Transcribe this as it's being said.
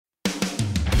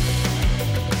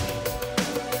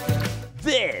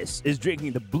This is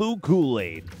Drinking the Blue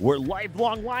Kool-Aid. We're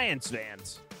lifelong Lions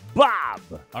fans. Bob.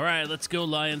 All right, let's go,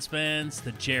 Lions fans.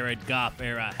 The Jared Goff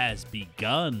era has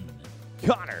begun.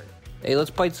 Connor. Hey, let's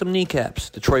bite some kneecaps.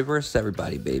 Detroit versus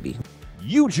everybody, baby.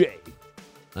 UJ.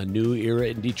 A new era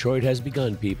in Detroit has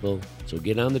begun, people. So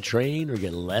get on the train or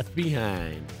get left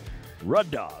behind. Rud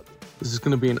Dog. This is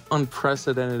going to be an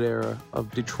unprecedented era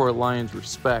of Detroit Lions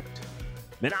respect.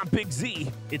 And I'm Big Z.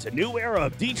 It's a new era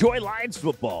of Detroit Lions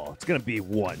football. It's going to be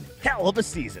one hell of a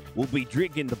season. We'll be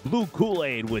drinking the Blue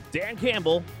Kool-Aid with Dan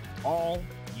Campbell all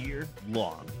year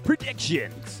long.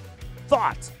 Predictions,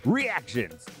 thoughts,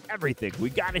 reactions, everything.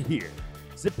 We got it here.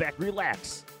 Sit back,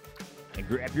 relax, and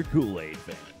grab your Kool-Aid,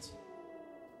 fans.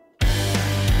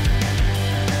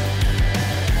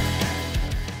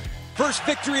 First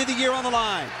victory of the year on the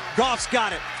line. Goff's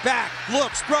got it. Back,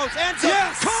 looks, throws, ends up.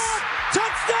 Yes! Caught!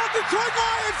 Touchdown, Detroit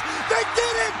Lions! They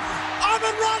did it!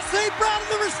 Amon-Ra St. Brown in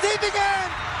the receiving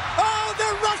end! Oh,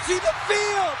 they're rushing the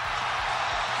field!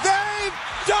 They've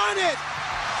done it!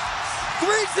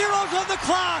 3 zeros on the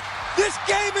clock! This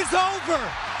game is over!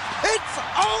 It's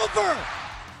over!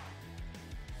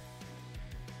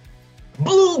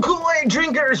 Blue Kool-Aid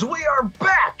drinkers, we are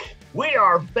back! We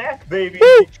are back, baby.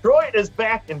 Woo! Detroit is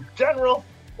back in general.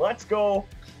 Let's go.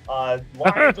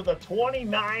 Lions with a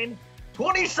 29-27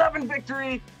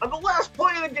 victory on the last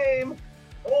play of the game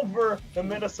over the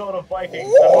Minnesota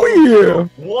Vikings. Oh,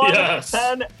 yeah.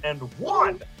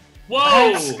 1-10-1.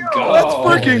 Whoa! Let's go. Let's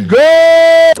freaking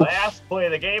go! Last play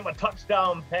of the game, a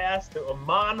touchdown pass to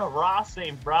Amon-Ra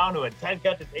St. Brown, who had 10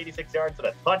 catches, 86 yards, and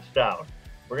a touchdown.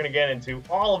 We're going to get into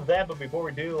all of that, but before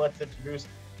we do, let's introduce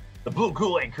the Blue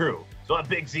Kool-Aid crew. So I'm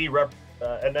Big Z,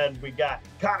 and then we got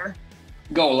Connor.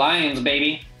 Go Lions,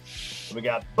 baby. And we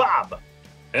got Bob.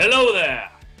 Hello there.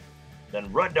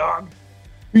 Then Rud Dog.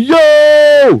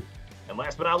 Yo! And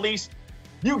last but not least,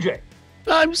 UJ.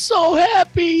 I'm so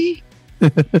happy.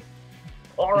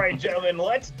 All right, gentlemen,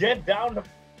 let's get down to,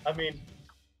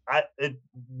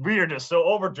 we are just so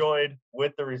overjoyed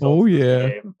with the results Oh, of yeah. the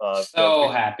game. So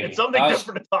happy. It's something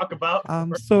different to talk about.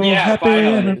 I'm so Yeah, happy.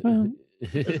 finally.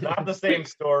 It's not the same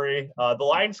story. The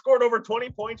Lions scored over 20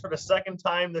 points for the second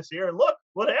time this year. And look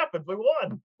what happened. We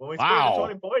won when we Wow. scored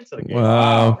 20 points in a game.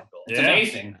 Wow. It's Yeah.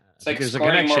 amazing. It's like There's a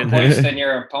scoring more connection. points than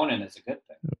your opponent is a good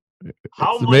thing.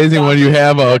 How It's much amazing when you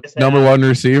have a confidence did you guys number have- one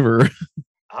receiver.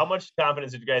 How much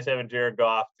confidence did you guys have in Jared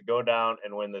Goff to go down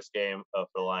and win this game for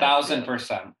the Lions?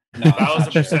 1,000%. No, that's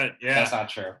not true. 1,000%. Yeah. That's not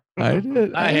true. I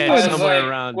did. I I had was somewhere like,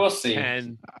 around we'll see.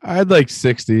 10. I had like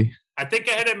 60. I think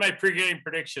I had in my pregame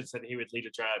predictions that he would lead a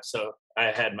drive, so I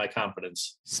had my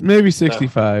confidence. Maybe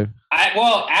 65.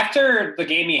 Well, after the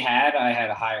game he had, I had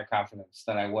a higher confidence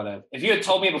than I would have. If you had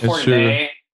told me before It's true. today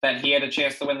that he had a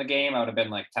chance to win the game, I would have been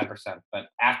like 10%. But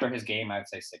after his game, I'd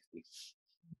say 60.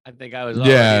 I think I was all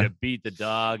Yeah. ready to beat the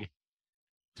dog,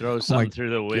 throw something through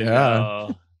the window.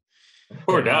 God.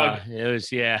 Poor dog. It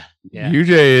was, yeah. UJ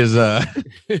is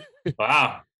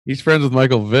Wow. he's friends with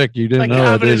Michael Vick. You didn't My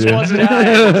know that, did confidence you? wasn't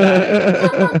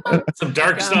high. Some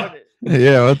dark stuff.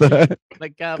 Yeah, what the heck? My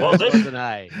confidence this- wasn't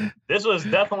high. This was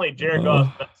definitely Jared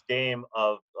Goff's best game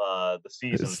of the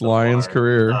season. It's so Lions' far.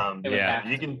 career. It would Yeah. have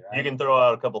You to can be, right? you can throw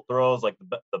out a couple throws like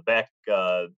the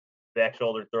back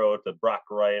shoulder throw to Brock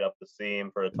Wright up the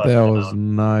seam for a touchdown. That was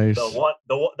nice.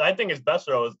 I think his best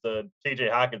throw was to T.J.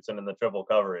 Hawkinson in the triple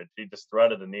coverage. He just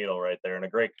threaded the needle right there, and a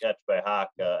great catch by Hawk.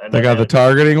 They got the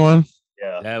targeting one?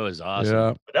 Yeah, That was awesome.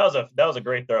 Yeah. but that was a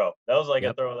great throw. That was like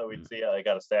Yep. a throw that we'd see like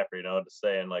out of Stafford, just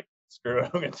saying like screw it,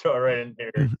 I'm gonna throw it right in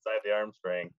here inside the arm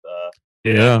strength.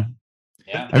 Yeah.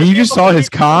 Yeah. I mean, you just saw his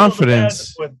People feel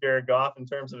confidence. bad with Jared Goff in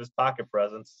terms of his pocket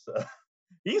presence.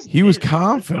 He was His confident.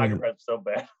 confident. Pocket presence so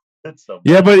bad. It's so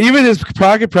bad. Yeah, but even his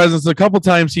pocket presence, a couple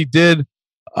times he did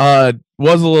was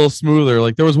a little smoother.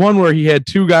 Like there was one where he had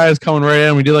two guys coming right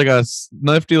at him. He did like a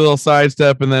nifty little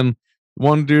sidestep, and then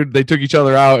one dude, they took each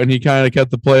other out, and he kind of kept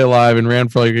the play alive and ran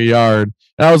for like a yard.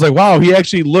 And I was like, wow, he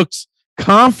actually looks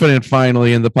confident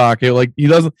finally in the pocket. Like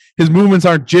his movements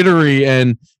aren't jittery.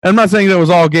 And I'm not saying that was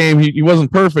all game. He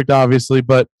wasn't perfect, obviously,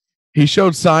 but he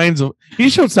showed signs of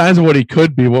what he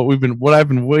could be. What I've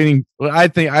been waiting.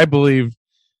 I believe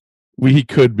he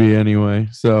could be anyway.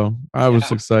 So I was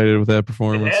Yeah. excited with that It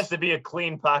performance. has to be a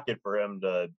clean pocket for him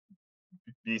to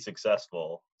be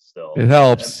successful still. It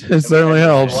helps. It certainly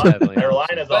helps. Their line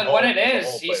as a But whole, when it as a is,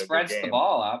 whole he played a good spreads the game.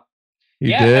 ball up. He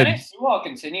yeah, did. Penny Sewell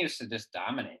continues to just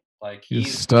dominate. Like He's a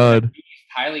he's stud. He's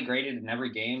highly graded in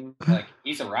every game. Like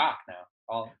he's a rock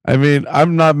now. I mean,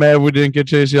 I'm not mad we didn't get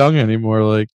Chase Young anymore.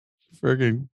 Like,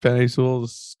 freaking Penny Sewell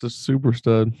is the super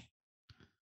stud.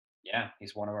 Yeah,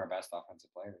 he's one of our best offensive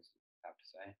players. I have to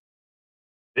say.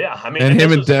 Yeah, I mean, and him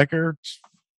this and is- Decker.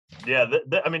 Yeah,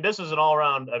 I mean, this is an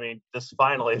all-around. I mean, just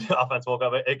finally the offense woke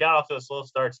up. It got off to a slow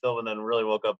start still, and then really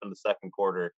woke up in the second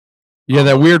quarter. Yeah,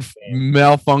 that Almost weird the same.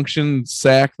 malfunction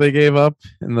sack they gave up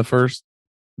in the first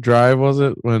drive, was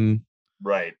it? When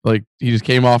Right. like he just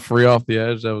came off free off the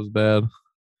edge. That was bad.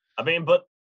 I mean, but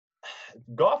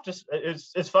Goff just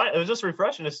it's fine. It was just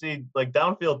refreshing to see like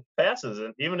downfield passes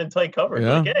and even in tight coverage.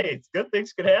 Yeah. Like, hey, it's good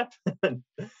things could happen.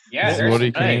 Yeah, This is there's what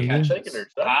he some great can do. catches.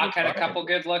 Hawk had a couple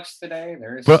good looks today.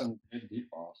 There's But- some good deep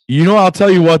balls. You know, I'll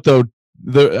tell you what though.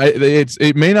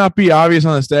 It may not be obvious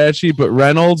on the stat sheet, but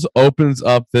Reynolds opens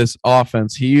up this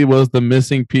offense. He was the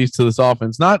missing piece to this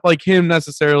offense. Not like him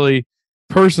necessarily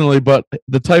personally, but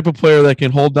the type of player that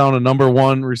can hold down a number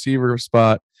one receiver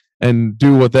spot and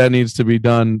do what that needs to be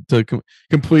done to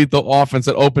complete the offense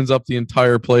that opens up the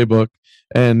entire playbook.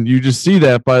 And you just see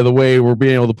that by the way we're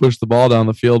being able to push the ball down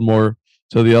the field more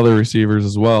to the other receivers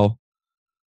as well.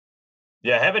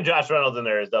 Yeah, having Josh Reynolds in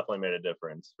there has definitely made a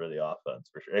difference for the offense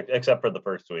for sure. Except for the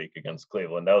first week against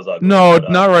Cleveland, that was ugly. No,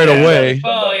 But, not right yeah, away. that was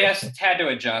Well, better. yes, had to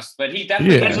adjust, but he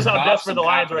definitely. Yeah. That's just how got desperate some the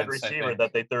Lions were at confidence, I receiver think.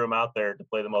 that they threw him out there to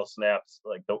play the most snaps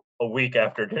like a week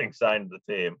after getting signed to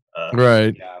the team.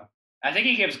 Right. Yeah, I think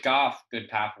he gives Goff good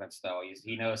confidence though.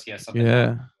 He knows he has something.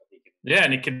 Yeah. Yeah,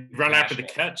 and he can run after the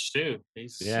Nashville. catch too.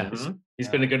 He's Yeah. he's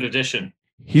been a good addition.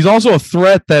 He's also a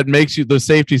threat that makes you the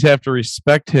safeties have to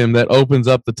respect him. That opens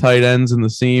up the tight ends and the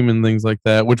seam and things like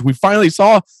that, which we finally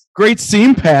saw great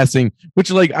seam passing, which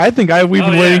like I think we've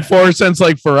been waiting for since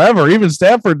like forever. Even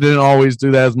Stafford didn't always do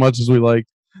that as much as we liked.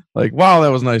 Like, wow, that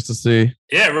was nice to see.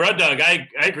 Yeah, Road Dog, I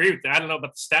agree with that. I don't know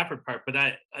about the Stafford part, but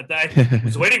I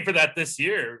was waiting for that this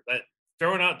year. That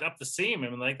throwing out up the seam, I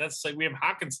mean, like that's like we have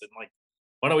Hawkinson. Like,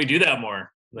 why don't we do that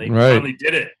more? Like, Right. finally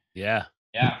did it. Yeah.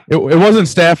 Yeah. It wasn't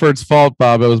Stafford's fault,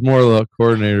 Bob. It was more the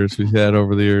coordinators we had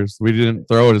over the years. We didn't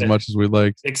throw it as much as we'd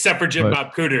liked. Except for Jim But-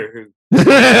 Bob Cooter, who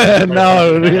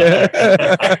No.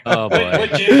 Yeah. Oh boy.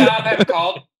 Would Jim Bob have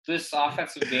called this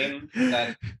offensive game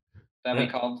that we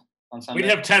called on Sunday? we'd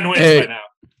have 10 wins Hey. by now.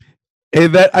 Hey,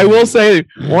 that I will say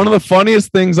one of the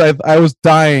funniest things I was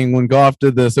dying when Goff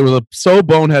did this. It was so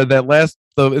bonehead that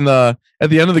at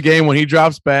the end of the game when he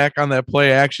drops back on that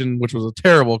play action, which was a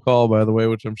terrible call by the way,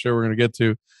 which I'm sure we're gonna get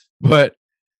to, but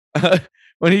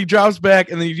when he drops back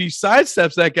and then he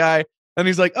sidesteps that guy and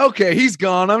he's like, okay, he's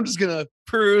gone. I'm just gonna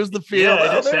peruse the field. Yeah, I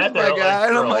Oh, just there's sat my there guy,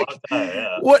 and for I'm a like, long time,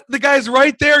 yeah. what? The guy's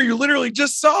right there. You literally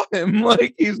just saw him.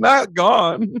 Like he's not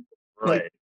gone.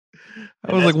 Right.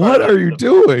 I was that's like, part what of are you the-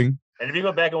 doing? And if you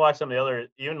go back and watch some of the other,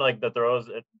 even like the throws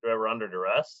that were under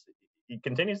duress, he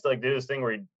continues to like do this thing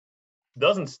where he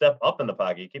doesn't step up in the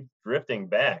pocket. He keeps drifting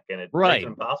back, and it Right. makes it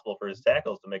impossible for his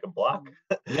tackles to make a block.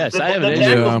 Yes, the, I have an the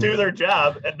issue. tackles do their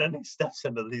job, and then he steps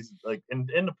into these like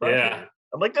into pressure. Yeah.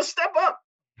 I'm like, just step up.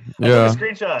 I Yeah. took a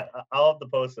screenshot. I'll have to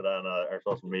post it on our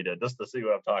social media just to see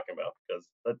what I'm talking about because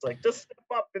it's like just step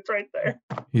up. It's right there.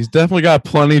 He's definitely got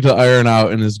plenty to iron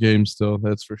out in his game still.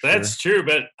 That's for sure. That's true,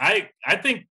 but I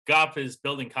think Goff is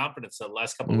building confidence the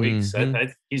last couple of weeks.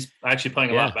 Mhm. He's actually playing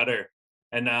a lot better.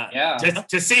 And Yeah.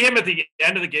 to see him at the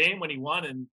end of the game when he won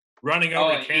and running Oh,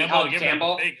 over he Campbell, hugged giving him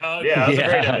Campbell? a big hug. Yeah, that's a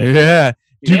great Yeah. image. Yeah.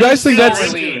 Do you Yeah, guys think so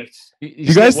that's? relieved. Do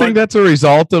you guys think that's a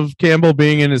result of Campbell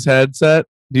being in his headset?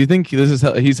 Do you think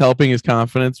he's helping his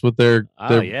confidence with their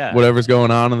yeah. whatever's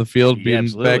going on in the field, He being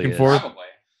absolutely back and is. forth? Probably.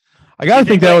 I gotta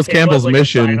think that was Campbell's Sign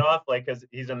mission. off like because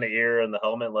he's in the ear and the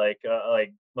helmet, like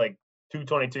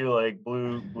 222, like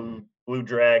blue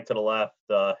drag to the left.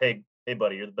 Hey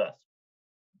buddy, you're the best.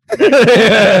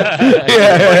 yeah,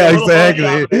 Little body exactly.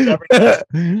 confidence every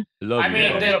time. Love I you,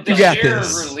 mean, man. the You got sheer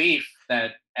this. relief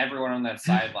that everyone on that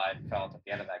sideline felt at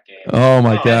the end of that game. Oh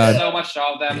my Oh, god. So much to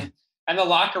all of them. And the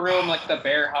locker room, like the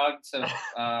bear hug to Ford.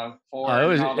 Oh,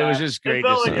 and all it was that. just It great to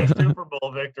felt see. like a Super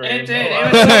Bowl victory. It did. No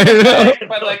It lie. was so good,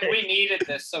 but like we needed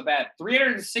this so bad.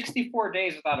 364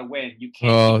 days without a win. You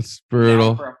can't. Oh, keep it's it down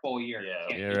brutal. for a full year. Yeah.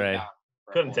 Can't You're keep it right. down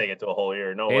for a Couldn't full take it to a whole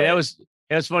year. No Hey, way. that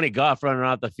was funny. Goff running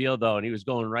out the field though, and he was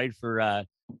going right for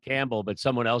Campbell, but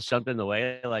someone else jumped in the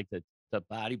way, like the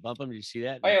body bump him. Did you see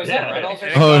that? Oh, yeah, was Yeah. that Reynolds or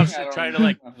And something? Goff's I don't trying to know.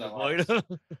 like I don't know. avoid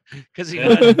him because he Yeah.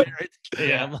 got right to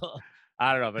Yeah. Campbell.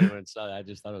 I don't know if anyone saw that. I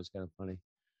just thought it was kind of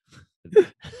funny.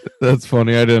 That's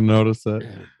funny. I didn't notice that.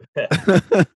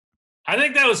 I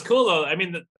think that was cool though. I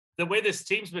mean, the way this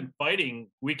team's been fighting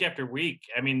week after week.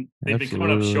 I mean, they've been coming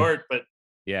up Absolutely. short, but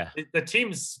Yeah. the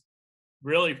team's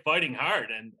really fighting hard.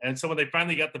 And so when they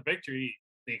finally got the victory,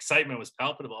 the excitement was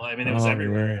palpable. I mean, it was Oh,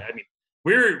 everywhere. yeah. I mean,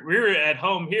 we were at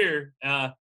home here.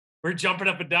 we're jumping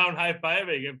up and down, high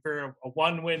fiving, and for a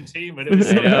 1-win team, and it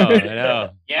was I know.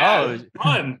 Yeah. it was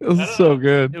fun. It was so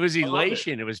good. It was I love it.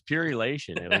 elation. It was pure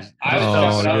elation. It was. I was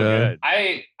Oh, so yeah. good.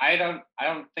 I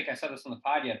don't think I said this on the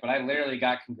pod yet, but I literally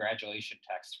got congratulation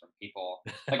texts from people.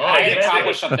 Like Oh, I had yeah.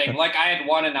 accomplished something. Like I had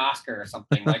won an Oscar or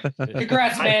something. Like,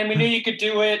 congrats, man. We knew you could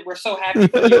do it. We're so happy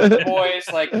for you and the boys.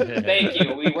 Like, thank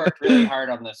you. We worked really hard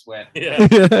on this win. Yeah.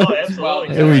 Oh,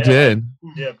 absolutely. Yeah, we did.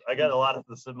 Yeah, I got a lot of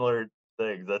the similar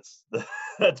things. That's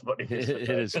funny. It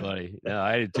is funny. No,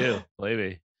 I did too. Believe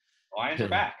me. Lions are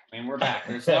back. I mean, we're back.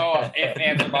 There's no ifs,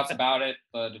 ands, or buts about it.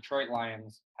 The Detroit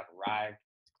Lions have arrived.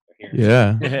 They're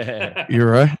here. Yeah, you're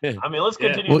right. I mean, let's Yeah.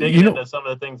 continue Well, digging you know- into some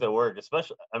of the things that work.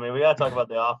 Especially, I mean, we got to talk about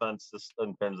the offense just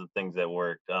in terms of things that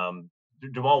worked.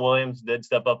 Jamal Williams did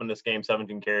step up in this game,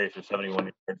 17 carries for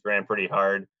 71 yards, ran pretty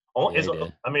hard. Yeah, he His did.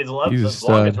 11, He's a his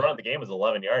longest stud. run of the game was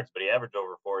 11 yards, but he averaged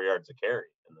over 4 yards a carry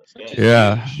in this game.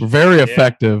 Yeah, very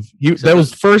effective. That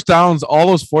was first downs. All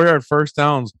those 4-yard first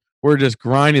downs were just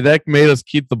grinding. That made us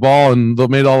keep the ball and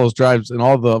made all those drives and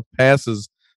all the passes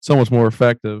so much more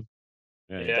effective.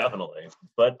 Yeah, Yeah. definitely.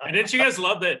 But And didn't you guys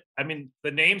love that? I mean,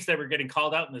 the names that were getting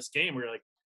called out in this game were like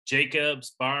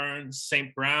Jacobs, Barnes,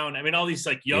 St. Brown. I mean, all these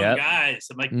like young Yep. guys.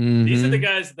 I'm like, these are Mhm. the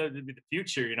guys that would be the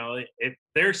future. You know, if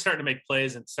they're starting to make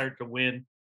plays and start to win,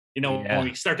 you know, Yeah. when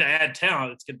we start to add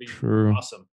talent, it's going to be True.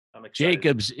 awesome. I'm excited.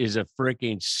 Jacobs is a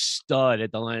freaking stud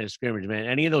at the line of scrimmage, man.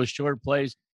 Any of those short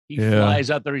plays, he Yeah. flies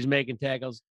up there. He's making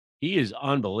tackles. He is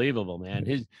unbelievable, man.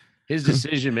 His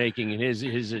decision making and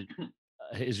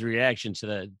his reaction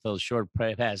to those short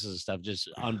passes and stuff, just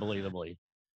unbelievably.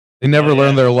 They never Oh, yeah.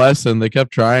 learned their lesson. They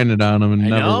kept trying it on him and I it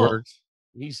never know. worked.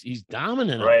 He's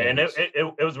dominant. up right, there. and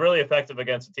it was really effective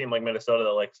against a team like Minnesota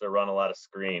that likes to run a lot of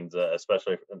screens,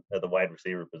 especially at the wide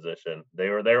receiver position. They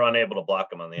were unable to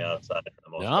block him on the outside for the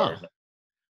most No. part.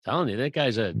 telling you, that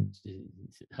guy's I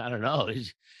don't know.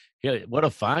 What a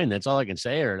find. That's all I can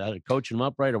say. Or to coach him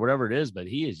up right or whatever it is, but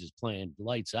he is just playing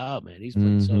lights out, man. He's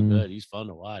playing so Mhm. good. He's fun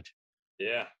to watch.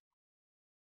 Yeah.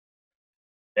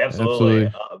 Absolutely.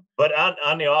 Absolutely. But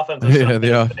on the offensive Yeah, side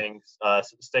they are. of things,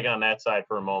 stick on that side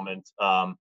for a moment.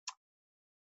 I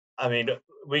mean,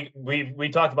 we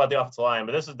talked about the offensive line,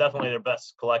 but this is definitely their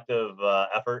best collective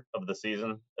effort of the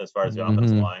season as far as the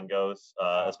offensive Mhm. line goes.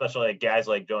 Especially like guys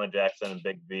like Jonah Jackson and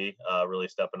Big V really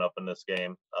stepping up in this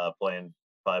game, playing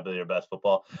probably their best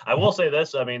football. I will say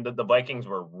this: I mean, the Vikings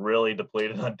were really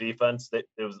depleted on defense. It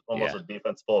was almost a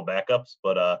defense full of backups,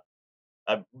 but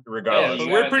regardless, But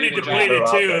you we're gotta pretty do the job. depleted They're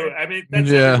out too. there. I mean, that's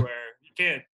Yeah. everywhere. You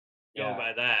can't go Yeah.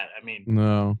 by that. I mean,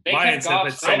 No. They Lions kept have Goff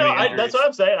been so I know. many strong. That's what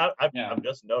I'm saying. Yeah. I'm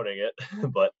just noting it,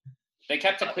 but They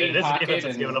kept a clean this pocket defense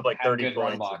has and given up like had 30 good run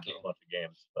points in blocking. a bunch of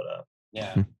games, but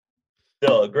Yeah.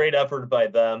 still a great effort by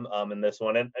them in this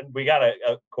one. And we got to,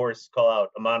 of course, call out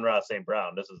Amon-Ra St.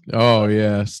 Brown. This is Oh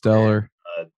yeah, stellar.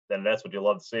 then that's what you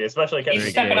love to see, especially He's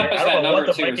catching. stepping up as I that don't know what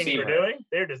number the two Vikings receiver. were doing.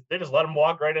 They just let him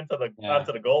walk right into the Yeah.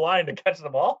 onto the goal line to catch the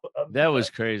ball. That was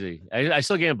crazy. I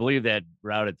still can't believe that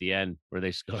route at the end where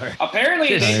they scored.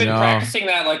 Apparently, I they've been know. practicing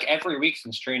that like every week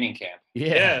since training camp.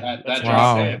 yeah, That that's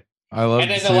drop Wow. in. I love And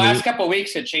to then the see last that. couple of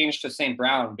weeks, it changed to St.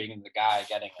 Brown being the guy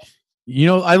getting it. You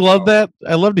know, I love that.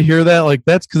 I love to hear that. Like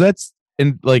that's because that's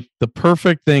in like the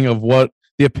perfect thing of what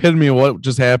the epitome of what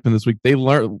just happened this week. They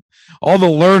learned all the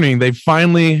learning they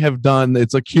finally have done.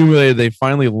 It's accumulated. They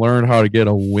finally learned how to get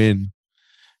a win.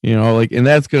 You know, like, and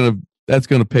that's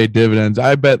gonna pay dividends.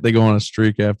 I bet they go on a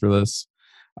streak after this.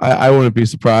 I wouldn't be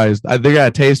surprised. They got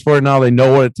a taste for it now. They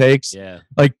know what it takes. Yeah.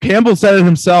 Like Campbell said it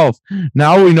himself.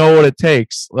 Now we know what it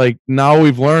takes. Like now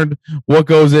we've learned what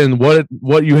goes in, what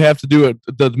you have to do at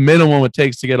the minimum it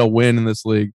takes to get a win in this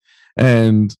league.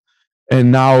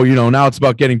 And now, you know, now it's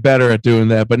about getting better at doing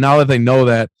that. But now that they know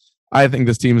that, I think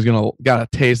this team is got a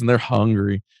taste and they're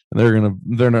hungry and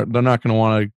they're not gonna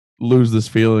want to lose this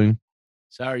feeling.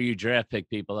 Sorry, you draft pick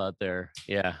people out there.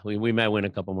 Yeah, we might win a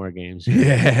couple more games.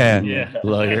 Yeah. yeah.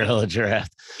 Below your little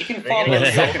draft. He can They fall gonna to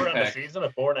the get second over on the pick. season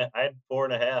of 4.5. I had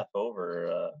 4.5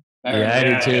 over. Yeah, I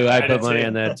did too. I I did put money too.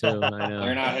 on that too. I know.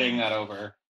 They're not hitting that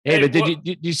over. Hey, Hey, but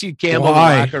did you see Campbell in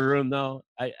Why? the locker room though?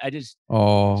 I just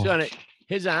Oh, Sean,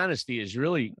 his honesty is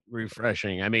really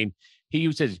refreshing. I mean,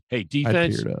 he says, "Hey, I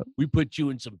defense, teared up. we put you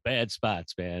in some bad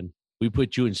spots, man. We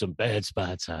put you in some bad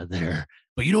spots out there.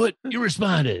 But you know what? You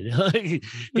responded." And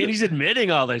he's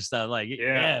admitting all this stuff. Like,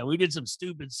 yeah, we did some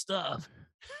stupid stuff.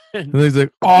 And he's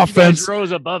like, You guys offense.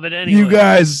 rose above it anyway.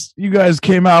 You guys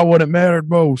came out when it mattered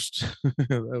most.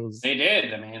 That was They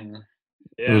did. I mean,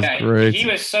 it was Yeah. yeah, great. he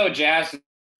was so jazzed.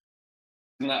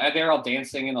 And they were all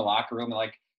dancing in the locker room.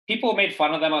 Like people made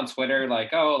fun of them on Twitter, like,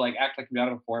 oh, like act like you've done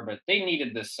it before, but they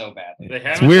needed this so badly.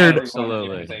 It's weird.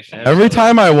 Every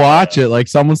time I watch it, like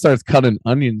someone starts cutting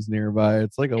onions nearby.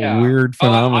 It's like a weird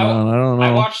phenomenon. I don't know.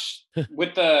 I watched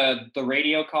with the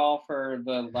radio call for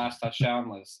the last touchdown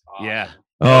was awesome. Yeah.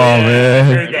 Oh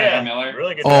man. Yeah. Miller.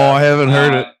 Really good. Oh, I haven't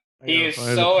heard it. He is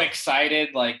so excited,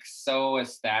 like so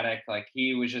ecstatic. Like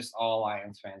he was just all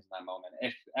Lions fans in that moment.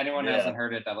 If anyone hasn't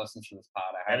heard it that listens to this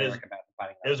pod, I highly recommend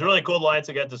finding that. It was really cool Lions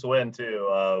to get this win too,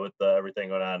 with everything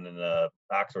going on in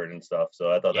Oxford and stuff.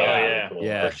 So I thought that was really cool.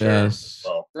 Yeah. For sure. Yes.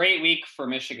 Well, great week for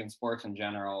Michigan sports in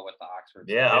general with the Oxford.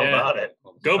 Yeah, how about it?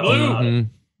 Go Blue.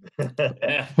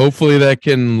 Hopefully that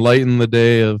can lighten the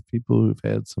day of people who've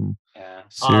had some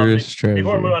serious tragedy.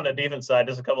 Before we move on to the defense side,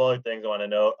 just a couple other things I want to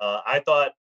note. I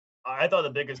thought the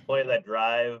biggest play of that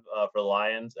drive for the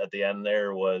Lions at the end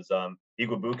there was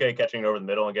Igwebuike catching it over the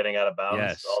middle and getting out of bounds.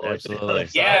 Yes, all the way absolutely. to the other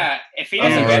side. Yeah, if he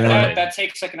doesn't get that, that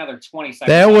takes like another 20 seconds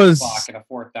That on was- the clock and a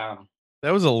fourth down.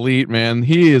 That was elite, man.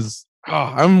 He is. Oh,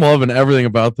 I'm loving everything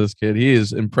about this kid. He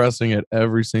is impressing at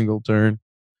every single turn.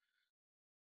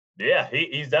 Yeah,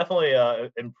 he's definitely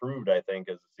improved, I think,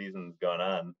 as the season's gone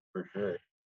on, for sure.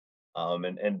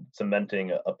 And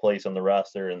cementing a place on the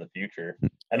roster in the future.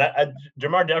 And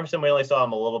Jamar Jefferson, we only saw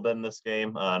him a little bit in this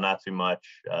game, not too much.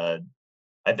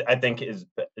 I think his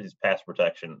pass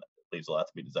protection leaves a lot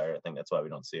to be desired. I think that's why we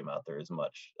don't see him out there as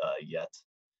much yet.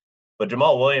 But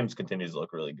Jamal Williams continues to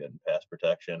look really good in pass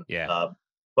protection. Yeah.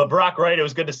 But Brock Wright, it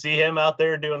was good to see him out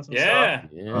there doing some stuff.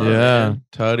 Yeah,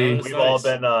 Tutty. We've all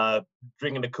been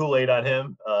drinking the Kool-Aid on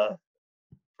him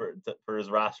for his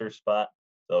roster spot.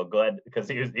 So glad because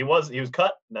he was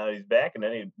cut. Now he's back, and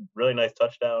then he really nice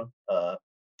touchdown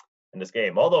in this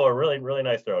game. Although a really really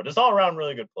nice throw, just all around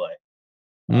really good play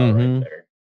right there.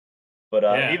 But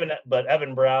but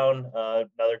Evan Brown,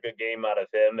 another good game out of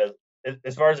him.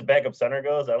 As far as the backup center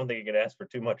goes, I don't think you can ask for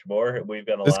too much more. We've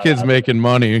got This kid's making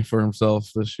money for himself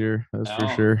this year. That's for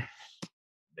sure.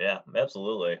 Yeah,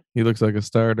 absolutely. He looks like a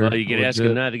starter. Well, you can ask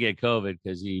him not to get COVID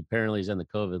because he apparently is on the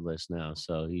COVID list now.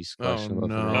 So he's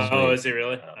questionable. Is he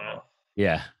really?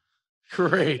 Yeah.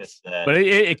 Great. But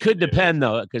it could depend,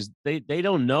 though, because they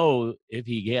don't know if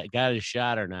he got his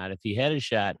shot or not. If he had his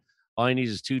shot, all he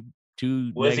needs is two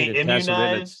was he negative tests.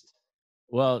 immunized?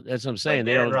 Well, that's what I'm saying.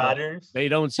 Like they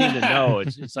don't seem to know.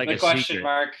 It's like the a question secret.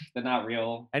 mark. They're not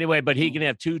real. Anyway, but he can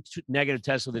have two negative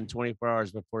tests within 24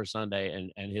 hours before Sunday,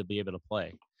 and he'll be able to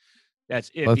play. That's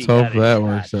if Let's he got hope his that shot.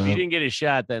 works If he out. didn't get his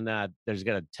shot, then there's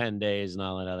got 10 days and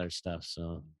all that other stuff.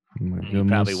 So my he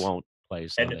probably goodness. won't play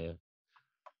Sunday.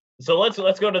 So let's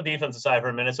go to the defensive side for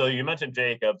a minute. So you mentioned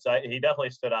Jacobs. He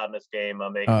definitely stood out in this game.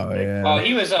 yeah.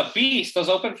 He was a beast. Those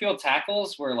open field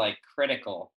tackles were like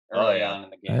critical early on in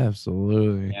the game.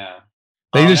 Absolutely. Yeah.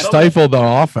 They just stifled the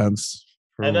offense.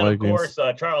 For And then, the of Vikings.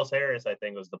 course, Charles Harris, I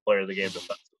think, was the player of the game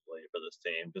defensively for this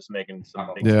team. Just making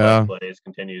some big Yeah. plays,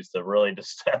 continues to really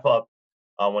just step up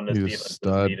when this He's a defense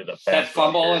stud. needed a pass. That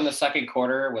fumble rusher. in the second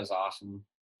quarter was awesome.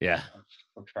 Yeah.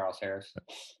 From Charles Harris.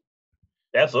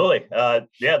 Absolutely.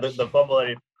 The fumble that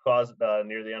he caused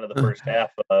near the end of the first half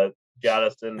got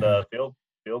us in the field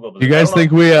goal. Do you guys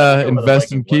think we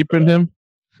invest in keeping him?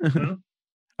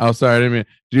 Oh, sorry, I didn't mean.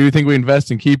 Do you think we invest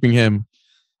in keeping him?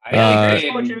 That's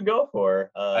what you would go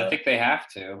for. I think they have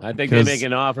to. I think they make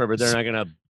an offer, but they're not going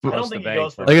to bust the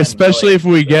bank. Like, especially if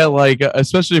we get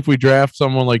especially if we draft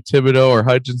someone like Thibodeau or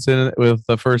Hutchinson with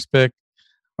the first pick,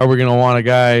 are we going to want a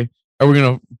guy? Are we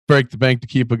going to break the bank to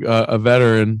keep a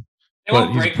veteran? They But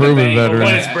won't he's break a the proven bank, veteran.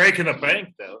 When it's breaking the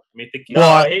bank, though. I mean,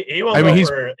 he won't go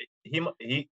for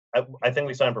I think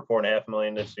we signed for $4.5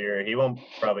 million this year. He won't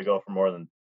probably go for more than,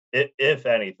 if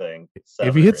anything,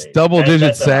 If he hits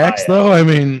double-digit sacks, though, I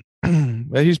mean,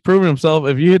 he's proven himself.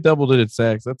 If you hit double-digit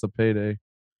sacks, that's a payday.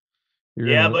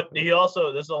 But he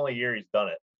also, this is the only year he's done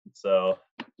it. So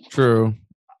True.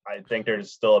 I think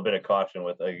there's still a bit of caution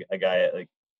with a guy like.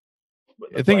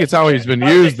 I think it's how he's been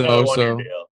used, though. So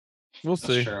we'll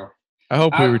see. True. I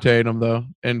hope we retain him though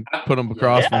and put him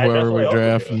across from whoever we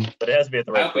draft. But it has to be at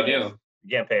the right I hope we price. do. You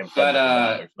can't pay him. But,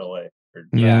 There's no way. Or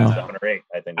No. 7 or 8,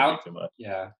 I think would be too much.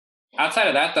 Yeah. Outside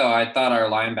of that, though, I thought our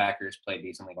linebackers played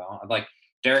decently well. Like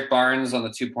Derek Barnes on the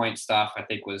 2-point stuff, I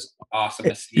think was awesome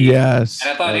to see. Yes.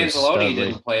 And I thought That was Anzalone studly.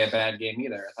 didn't play a bad game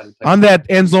either. I thought he played On that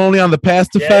Anzalone on the pass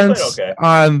Yeah, he played defense, okay.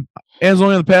 on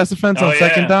Anzalone on the pass defense Oh, on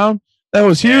second yeah. down, that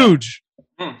was huge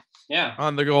Yeah.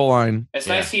 on the goal line. It's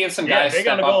nice seeing some Yeah, guys big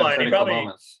step on the up goal in line. He critical probably-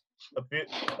 moments.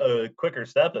 A quicker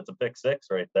step. That's a pick 6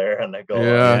 right there on that goal.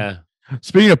 Yeah.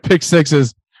 Speaking of pick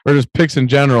sixes or just picks in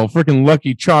general, freaking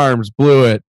Lucky Charms blew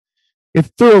it. It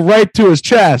threw it right to his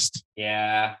chest.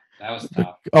 Yeah, that was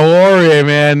tough. Aurier,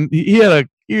 man, he had a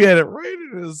He had it right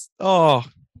in his. Oh,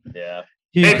 yeah.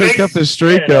 He Hey, picked Big- up his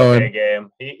streak He had an okay going. game.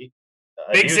 Big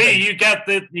he was Z, in- you got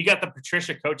the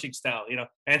Patricia coaching style. You know,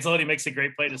 Ancelotti makes a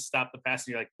great play to stop the pass,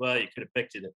 and you're like, well, you could have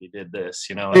picked it if you did this.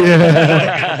 You know,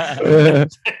 Yeah.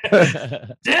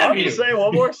 damn I'm you. just saying,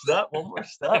 one more step. but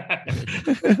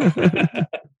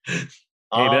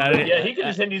Yeah, he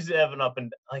continues to have an up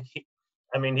and like he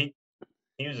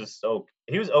was just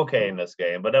he was okay in this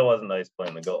game, but that wasn't nice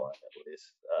playing the goal line at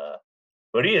least.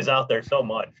 But he is out there so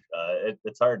much.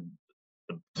 It's hard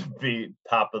to be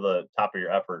top of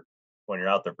your effort when you're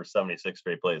out there for 76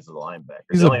 straight plays as a linebacker.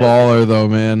 He's a baller, though,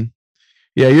 man.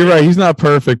 Yeah, you're right. He's not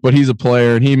perfect, but he's a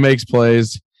player and he makes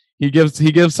plays. He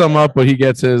gives some up, but he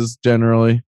gets his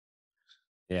generally.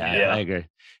 Yeah, I agree.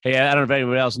 Hey, I don't know if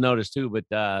anybody else noticed too, but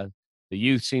the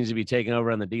youth seems to be taking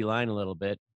over on the D line a little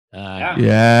bit.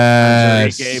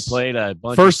 Yes. Gay played a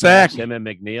bunch First of snaps. sack. Him and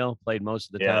McNeil played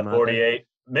most of the time. 48.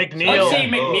 I like McNeil. to see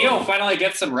McNeil finally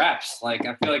get some reps. Like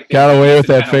I feel like Got away with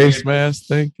that kinda face weird. mask.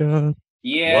 Thank God.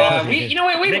 Yeah, we've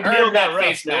McNeil earned got that reps.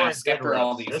 face They weren't mask good after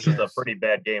all reps. these This years. is a pretty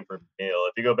bad game for McNeil.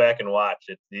 If you go back and watch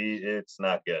it, it's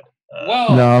not good.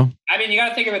 Well, No. I mean, you got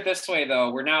to think of it this way,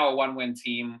 though. We're now a one-win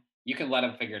team. You can let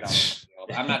him figure it out on the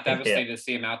field. I'm not devastated to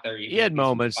see him out there. He had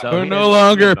moments, though. We're He no had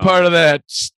longer good part of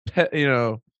moments. that,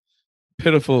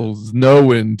 pitiful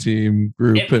no-win team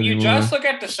group If you anymore. just look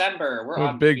at December, we're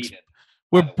undefeated.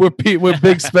 We're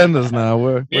big spenders now.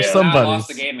 We're We have not somebody. lost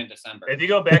the game in December. If you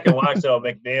go back and watch though,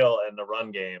 McNeil in the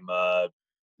run game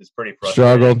is pretty frustrating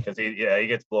Struggled. because he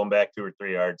gets blown back 2 or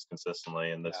 3 yards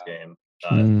consistently in this game.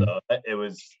 Mm. So it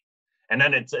was, and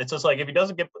then it's just like if he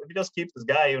just keeps this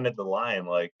guy even at the line,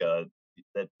 like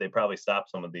that they probably stop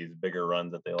some of these bigger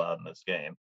runs that they allowed in this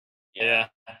game. Yeah.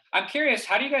 I'm curious,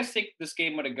 how do you guys think this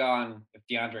game would have gone if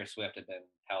DeAndre Swift had been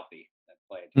healthy and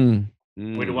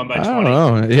played? We'd have won by I 20.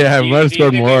 don't know. Yeah, I Do you- might have do you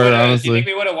scored think we more, would've- Do you honestly. think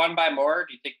we would have won by more?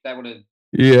 Do you think that would have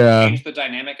Yeah. changed the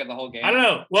dynamic of the whole game? I don't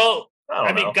know. Well,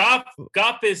 I mean, know.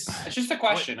 Goff is. It's just a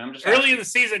question. I'm just early asking. in the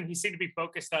season. He seemed to be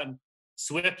focused on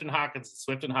Swift and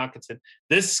Hawkinson.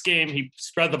 This game, he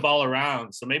spread the ball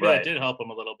around, so maybe that did help him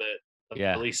a little bit.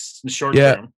 Yeah. At least in the short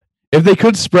Yeah. term. If they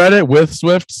could spread it with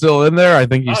Swift still in there, I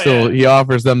think he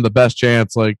offers them the best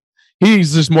chance. Like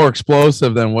he's just more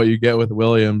explosive than what you get with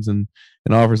Williams and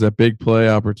offers that big play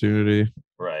opportunity.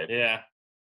 Right. Yeah.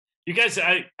 You guys,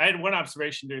 I had one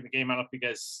observation during the game. I don't know if you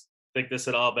guys think this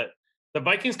at all, but the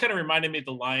Vikings kind of reminded me of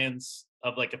the Lions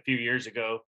of like a few years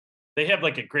ago. They have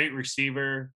like a great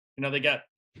receiver. You know, they got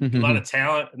a lot of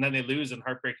talent, and then they lose in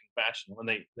heartbreaking fashion when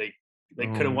they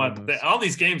could have won. All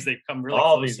these games, they've come really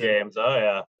All close these in. games. Oh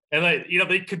yeah. And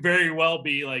they could very well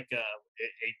be like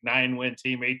a 9-win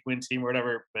team, 8-win team, or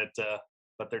whatever,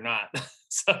 but they're not.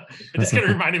 So it just kind of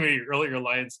reminded me of earlier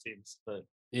Lions teams. But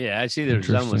Yeah, I see the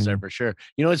resemblance there Interesting. for sure.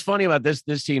 You know, it's funny about this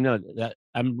team. No, that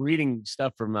I'm reading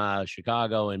stuff from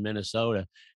Chicago and Minnesota,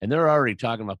 and they're already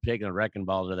talking about taking a wrecking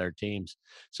ball to their teams.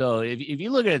 So if you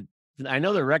look at, I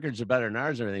know their records are better than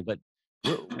ours and everything,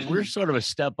 but we're sort of a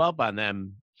step up on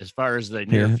them as far as the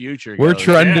near Yeah. future. We're goes.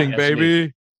 trending, Yes, I mean,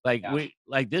 baby.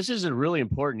 Like this is a really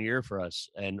important year for us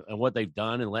and what they've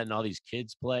done and letting all these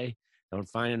kids play. And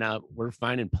we're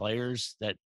finding players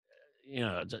that,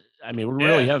 I mean, we're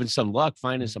really having some luck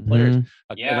finding some players,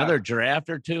 another draft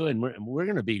or two, and we're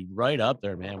going to be right up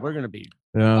there, man. We're going to be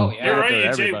Yeah. you're up right,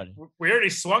 there, AJ. everybody. We already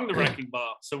swung the wrecking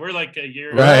ball, so we're like a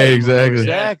year. Right, exactly.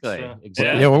 Exactly.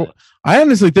 Yeah, well, I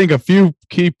honestly think a few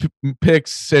key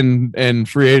picks and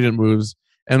free agent moves,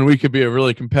 and we could be a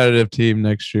really competitive team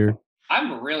next year.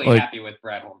 I'm really Like- happy with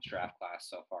Brad Holmes' draft class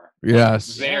so far.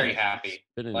 Yes. Very happy.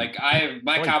 Been Like my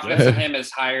quite confidence good. in him is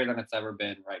higher than it's ever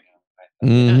been right now.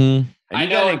 Mm-hmm. I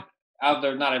know out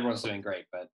there not everyone's doing great,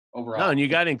 but overall. No, and you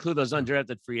got to include those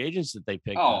undrafted free agents that they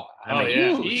picked. Oh, up. I mean,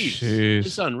 yeah. geez, Jeez.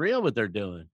 it's unreal what they're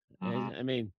doing. Mhm. I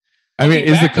mean,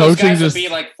 Is the Back those coaching guys would just be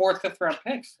like 4th, 5th round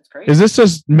picks? It's crazy. is this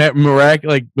just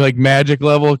miraculous like magic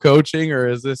level coaching, or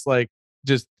is this like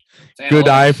just It's good analytics.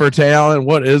 eye for talent?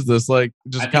 What is this like?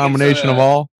 Just I a think it's combination of a-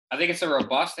 all? I think it's a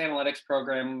robust analytics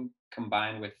program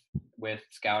combined with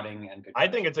scouting and good. I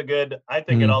think it's a good. I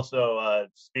think it Mhm. also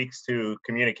speaks to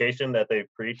communication that they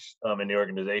preach in the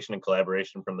organization and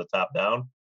collaboration from the top down.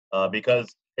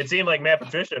 Because it seemed like Matt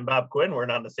Patricia and Bob Quinn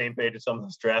weren't on the same page with some of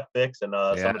those draft picks and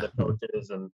some of the coaches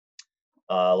and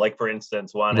like for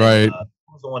instance, wanted Right. what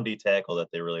was the 1D tackle that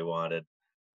they really wanted?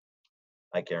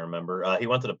 I can't remember. He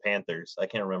went to the Panthers. I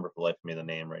can't remember for the life of me the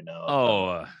name right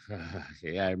now.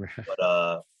 yeah, I remember.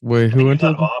 But Wait, I who think went he's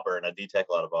out to of Auburn, a D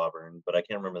tackle out of Auburn, but I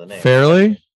can't remember the name.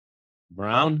 Fairley?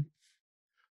 Brown.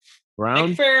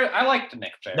 Nick Fair. I liked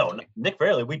Nick Fair. No, Nick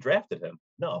Fairley. We drafted him.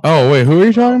 No. Oh wait, who are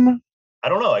you talking about? I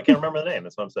don't know. I can't remember the name.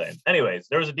 That's what I'm saying. Anyways,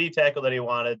 there was a D tackle that he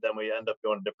wanted. Then we end up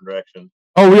going a different direction.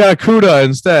 Oh, we got Kuda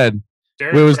instead.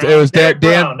 Derek It was Brown. Derek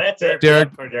Dan. Brown. That's it.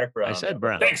 Derek- Derek Brown. I said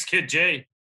Brown. Thanks, Kid J.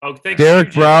 Oh, thanks, Derek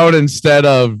CJ. Brown instead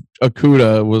of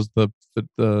Akuda was the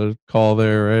call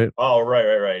there, right? Oh,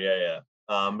 right. Yeah.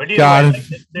 But either God, way,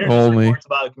 there's only. reports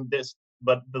about this,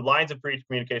 but the lines of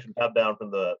communication top down from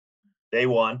the day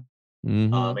one,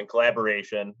 Mhm. in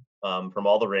collaboration, from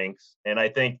all the rinks. And I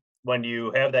think when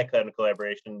you have that kind of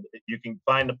collaboration, you can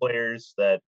find the players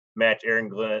that match Aaron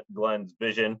Glenn's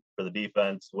vision for the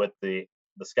defense with the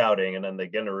scouting, and then they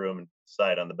get in a room and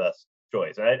decide on the best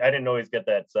choice. And I didn't always get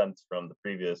that sense from the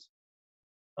previous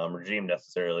regime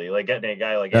necessarily. Like getting a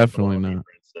guy like Definitely Anthony, not.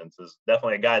 for instance, is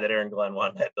definitely a guy that Aaron Glenn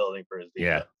wanted that building for his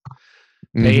defense.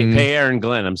 Yeah. Mhm. Pay Aaron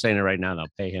Glenn. I'm saying it right now. They'll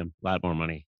pay him a lot more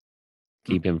money.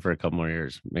 Keep him for a couple more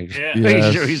years. Make sure, Yeah. make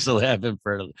Yes. sure we still have him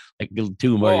for like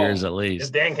 2 more Well, years at Is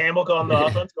least. Dan Campbell on the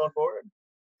offense going forward?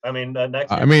 I mean,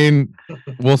 next year. I mean,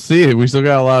 we'll see. We still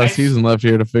got a lot of I- season left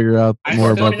here to figure out I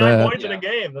more still about 29 that. points in a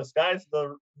game. The sky's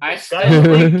the I sky's still the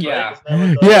think, limit, yeah. right? Isn't that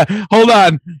what the- Yeah, hold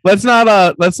on. Let's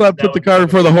not put the cart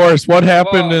before the horse. What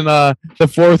happened in the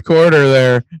fourth quarter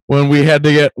there when we had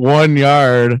to get 1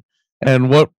 yard?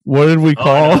 And what did we Oh, I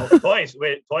call? know. Twice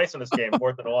in this game,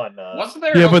 4th and 1. Wasn't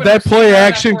there? Yeah, an but open that receiver play on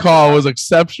that action fourth call down? was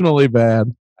exceptionally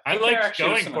bad. I There like actually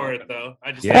was going some for it open. though.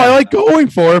 I just Yeah. Oh, I like going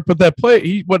for it, but that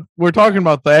play, what we're talking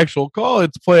about, the actual call,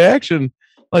 it's play action.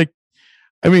 Like,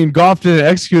 I mean, Goff didn't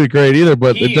execute it great either,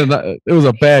 but it was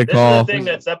a bad This call. is the thing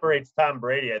that separates Tom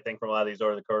Brady, I think, from a lot of these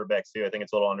other quarterbacks too. I think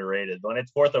it's a little underrated. When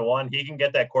it's 4th and 1, he can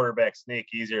get that quarterback sneak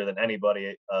easier than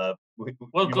anybody. Well, you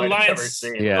the might have ever Lions,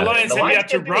 seen. Yeah. the Lions The have Lions yet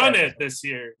to can do run that. it this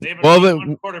year. They haven't Well, run the-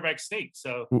 one quarterback sneak,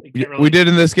 so they can't really We did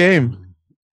in this game.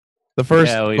 The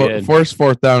first Yeah, we did. first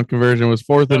 4th down conversion was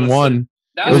 4th That and was 1.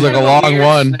 That It was like kind a of long weird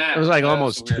one. snap. It was like That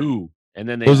almost weird. 2. And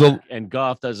then It was and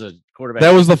Goff does a quarterback.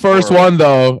 That was the first score. one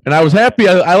though, and I was happy.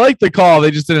 I liked the call. They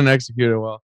just didn't execute it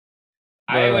well.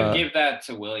 I But, would give that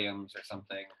to Williams or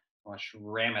something. Or just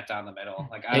ram it down the middle.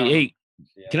 Like I don't Hey,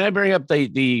 yeah. can I bring up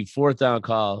the 4th down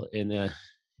call in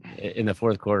the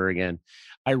fourth quarter again?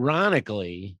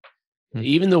 Ironically,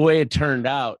 even the way it turned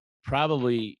out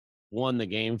probably won the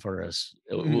game for us.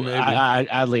 Maybe.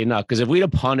 Oddly enough, because if we'd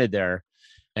have punted there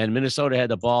and Minnesota had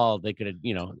the ball, they could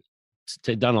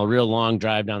have, done a real long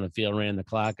drive down the field, ran the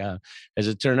clock out. As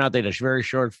it turned out, they had a very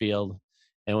short field.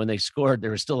 And when they scored,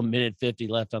 there was still 1:50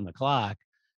 left on the clock,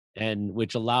 and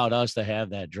which allowed us to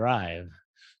have that drive.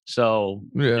 So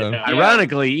Yeah,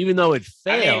 ironically, even though it I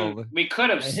failed, mean, we could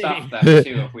have stuffed that Hit-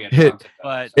 too if we had hit- punted, though,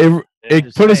 but so. it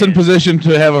just put us in saying. position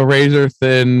to have a razor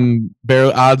thin,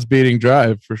 barely odds beating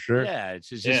drive for sure. yeah, it's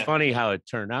just Yeah. funny how it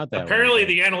turned out that Apparently, way.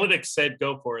 the analytics said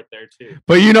go for it there too.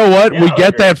 But you know what? Yeah, We I get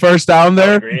agree. that first down I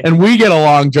there, agree. and we get a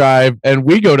long drive, and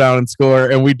we go down and score,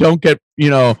 and we don't get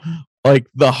like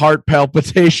the heart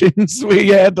palpitations we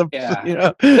had to. Yeah. You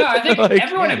know, No, I think like-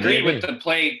 everyone yeah, agreed maybe. with the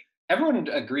play. Everyone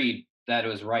agreed that it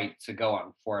was right to go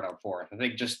on 4th on 4th. I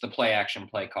think just the play action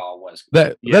play call was.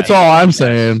 that's Yeah, all I'm yes,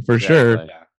 saying for sure. exactly.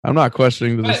 Yeah. I'm not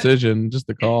questioning the But- decision, just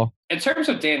the call. In terms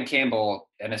of Dan Campbell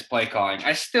and his play calling,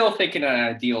 I still think in an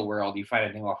ideal world you find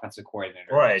a new offensive coordinator.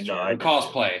 Right, next no, year I who do calls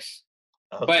too. plays.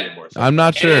 I would But- say more so. I'm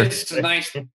not sure. It's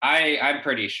nice. I'm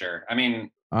pretty sure. I mean,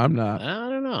 I'm not. I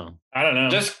don't know. I don't know.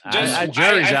 just jury's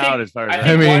I out think, as far as I I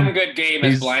think mean, one good game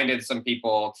has he's- blinded some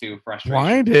people to frustration.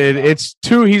 Blinded. It's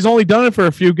two. He's only done it for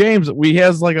a few games. He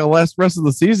has like a rest of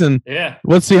the season. yeah.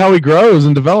 Let's see how he grows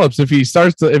and develops. If he's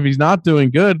not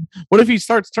doing good, what if he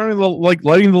starts turning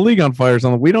lighting the league on fire or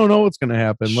something? We don't know what's going to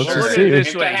happen. Let's Sure. just Look at see. this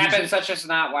If way, that he's- happens, that's just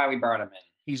not why we brought him in.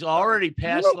 He's already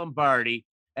past Lombardi,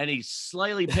 and he's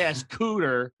slightly past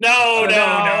Cooter. No,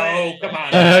 No. come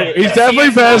on. He's definitely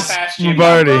He's not past past Jim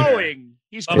Lombardi. Lombardi. Growing.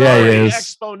 He's Yeah, growing he is.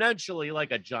 exponentially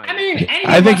like a giant. I mean, any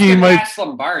I of think us he could might- pass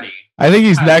Lombardi. I think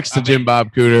he's I- next to I Jim mean-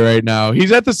 Bob Cooter right now.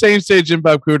 He's at the same stage Jim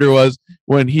Bob Cooter was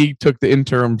when he took the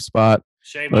interim spot.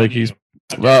 Shame Like on he's- you.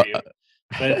 How dare well, you.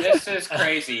 But This is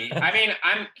crazy. I mean,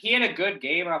 he had a good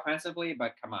game offensively,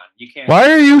 but come on, you can't. Why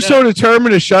are you so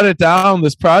determined to shut it down?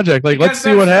 This project, like, let's Because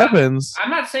see what that's not- happens. I'm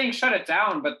not saying shut it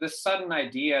down, but this sudden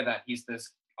idea that he's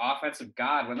this offensive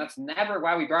god when that's never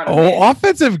why we brought him in. Oh,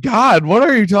 offensive God! What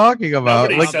are you talking about?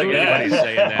 Nobody Like, said that. Everybody's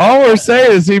saying that. all we're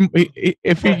saying is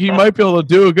he might be able to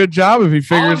do a good job if he All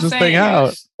figures I'm this saying thing out.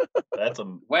 is, That's a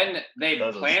when they That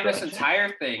was a plan this stretch. entire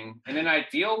thing, in an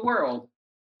ideal world,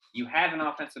 you have an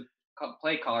offensive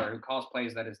play caller who calls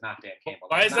plays that is not Dan Campbell.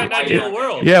 why is That's that not an why you're- ideal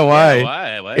world? Yeah, why?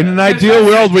 Why? In an Because ideal that's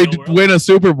world, an we'd ideal world. win a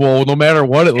Super Bowl, no matter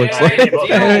what it looks an like. ideal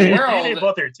you world- need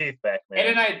both your teeth back, In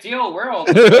an man. ideal world,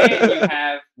 the plan you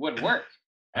have would work.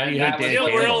 How do And you that hate was Dan what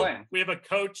they were Campbell? playing. we have a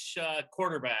coach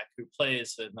quarterback who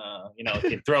plays and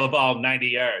can throw the ball 90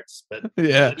 yards. But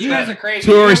Yeah. You guys are crazy.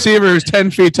 To a receiver who's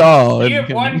 10 feet tall. You and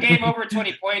have one game over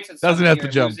 20 points and Doesn't suddenly have to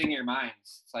you're jump. losing your minds.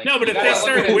 It's like, No, but you if they gotta look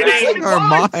start at it winning-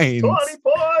 Our 20 minds.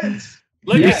 points.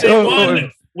 look You're at they so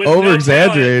won with no Over talent.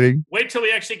 exaggerating. Wait till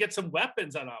we actually get some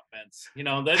weapons on offense.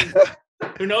 Then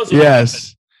who knows? What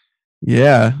Yes.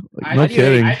 Yeah. No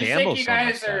kidding. I just Campbell's think you so much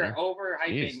guys are better.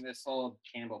 overhyping Jeez. this whole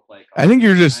Campbell play. I think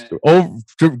you're just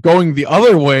going the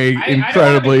other way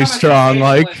incredibly strong.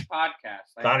 Like,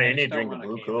 Connor, you need to drink the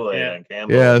blue Kool-Aid Yeah. on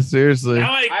Campbell. yeah, seriously.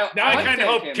 Now I like kind of Dan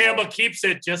hope Campbell. Campbell keeps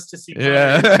it just to see.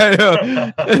 Yeah.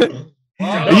 I know.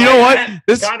 Well, You know what?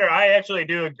 This Connor, I actually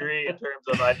do agree in terms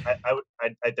of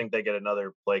I think they get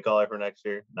another play caller for next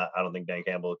year. I don't think Dan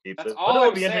Campbell keeps That's it, all but it would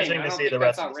I'm be saying. interesting I to don't see think the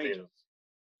that's rest of the outrageous. season.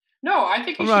 No, I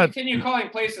think he I'm should not- continue calling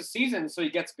plays this season so he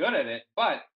gets good at it.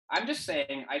 But I'm just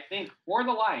saying, I think for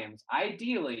the Lions,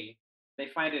 ideally, they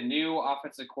find a new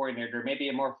offensive coordinator, maybe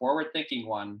a more forward-thinking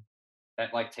one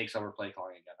that takes over play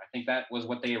calling again. I think that was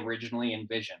what they originally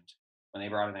envisioned when they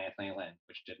brought in Anthony Lynn,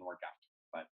 which didn't work out.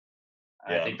 But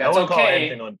I think that's wouldn't call okay.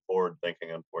 anything on forward thinking,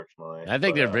 unfortunately. I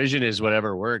think But, their vision is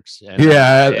whatever works. And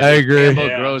Yeah, if I agree. Campbell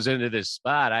Yeah. grows into this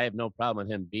spot, I have no problem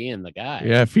with him being the guy.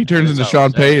 Yeah, if he turns into That's all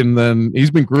I'm Sean saying. Payton, then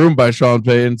he's been groomed by Sean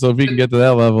Payton. So if he can get to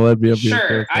that level, that'd be a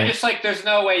Sure. I beautiful. just there's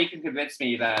no way you can convince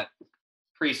me that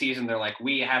preseason they're like,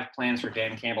 we have plans for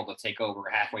Dan Campbell to take over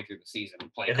halfway through the season.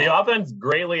 And play if the call. offense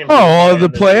greatly Oh, well, the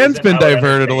this plan's season, been I would diverted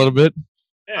a entertain- little bit.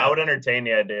 I would entertain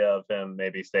the idea of him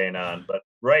maybe staying on, but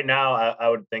right now I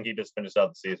would think he just finished out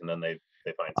the season and they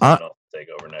find someone else to take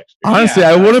over next year. Honestly, Yeah,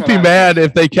 I that's wouldn't what be I was mad gonna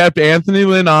if they kept Anthony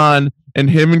Lynn on and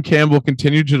him and Campbell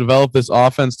continue to develop this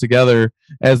offense together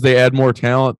as they add more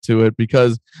talent to it.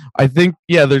 Because I think,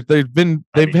 yeah,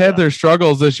 they've had their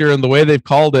struggles this year in the way they've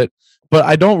called it. But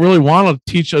I don't really want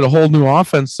to teach a whole new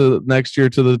offense next year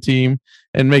to the team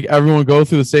and make everyone go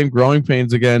through the same growing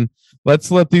pains again.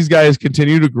 Let's let these guys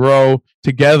continue to grow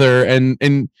together and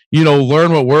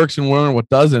learn what works and learn what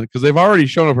doesn't, because they've already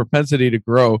shown a propensity to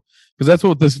grow. Because that's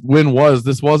what this win was.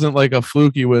 This wasn't like a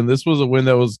fluky win. This was a win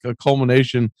that was a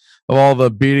culmination of all the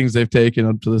beatings they've taken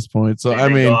up to this point. So I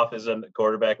mean, Goff is a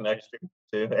quarterback next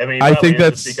year too. I mean, I think probably is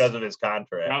that's just because of his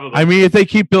contract. Probably. I mean, if they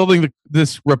keep building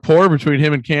this rapport between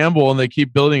him and Campbell and they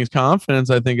keep building his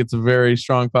confidence, I think it's a very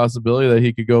strong possibility that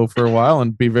he could go for a while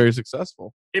and be very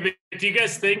successful. Hey, but do you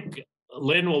guys think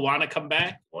Lynn will want to come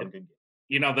back? One good-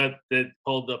 That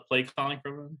pulled the play calling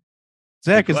from him.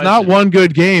 Zach, Good it's not question. one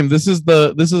good game. This is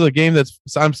a game that's.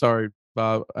 I'm sorry,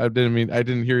 Bob. I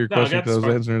didn't hear your No, question that's because I was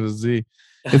fine. answering as Z.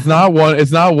 It's not one. It's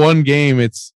not one game. one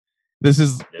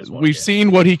We've game.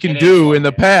 seen what he can It is do one in the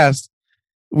game. past.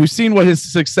 We've seen what his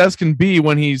success can be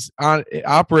when he's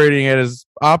operating at his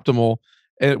optimal.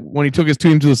 When he took his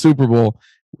team to the Super Bowl,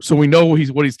 so we know what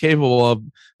he's capable of.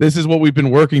 This is what we've been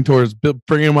working towards: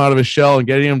 bringing him out of his shell and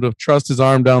getting him to trust his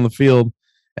arm down the field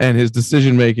and his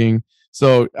decision making.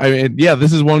 So I mean, yeah,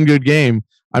 this is one good game.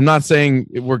 I'm not saying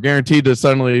we're guaranteed to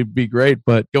suddenly be great,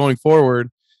 but going forward,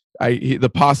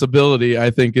 the possibility I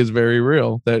think is very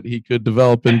real that he could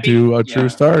develop into a true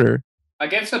starter.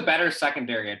 Against a better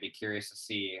secondary, I'd be curious to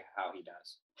see how he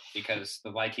does, because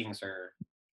the Vikings are.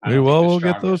 I don't think Well, they're we'll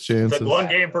get those strongest. chances. Took one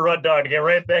game for Red Dog to get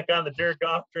right back on the Jared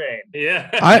Goff train. Yeah.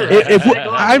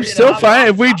 I'm still fine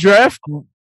if we draft.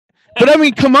 But I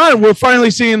mean, come on, we're finally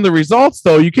seeing the results,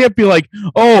 though. You can't be like,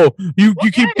 oh, you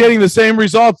keep getting the same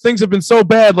results. Things have been so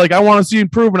bad. Like, I want to see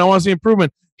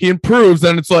improvement. He improves,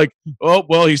 then it's like, oh,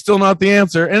 well, he's still not the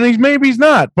answer. And maybe he's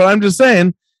not. But I'm just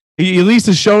saying, he at least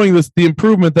is showing the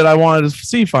improvement that I wanted to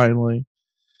see finally.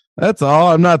 That's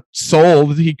all. I'm not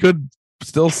sold. He could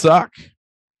still suck.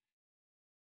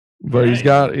 But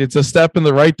it's a step in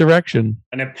the right direction.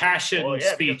 An impassioned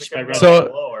speech by Red So-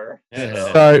 Dog. Yeah.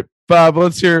 All right, Bob,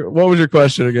 let's hear. What was your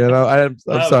question again? I'm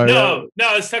sorry. No,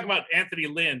 I was talking about Anthony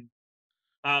Lynn.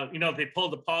 If they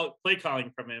pulled the play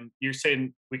calling from him, you're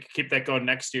saying we could keep that going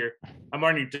next year. I'm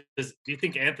wondering, do you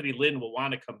think Anthony Lynn will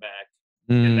want to come back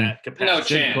in that capacity? No Good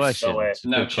chance. question. No way. It's a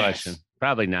No good chance. question.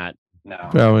 Probably not. No.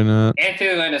 Probably not.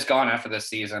 Anthony Lynn is gone after this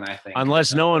season, I think.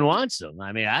 Unless no one wants him.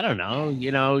 I mean, I don't know.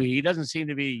 He doesn't seem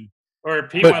to be. Or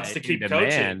if he But- wants to keep in coaching.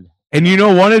 demand. And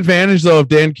one advantage though of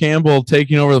Dan Campbell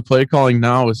taking over the play calling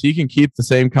now is he can keep the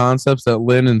same concepts that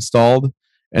Lynn installed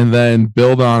and then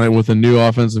build on it with a new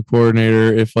offensive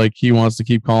coordinator if he wants to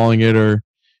keep calling it, or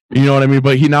you know what I mean.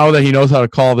 But now that he knows how to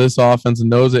call this offense and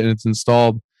knows it and it's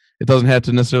installed, it doesn't have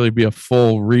to necessarily be a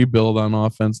full rebuild on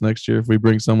offense next year if we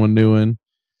bring someone new in.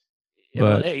 Yeah,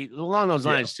 well, But- hey, along those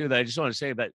lines too, that I just want to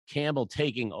say that Campbell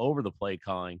taking over the play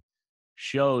calling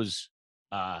shows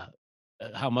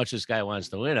how much this guy wants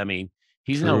to win. I mean,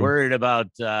 He's not worried about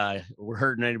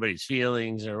hurting anybody's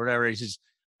feelings or whatever.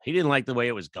 He didn't like the way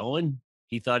it was going.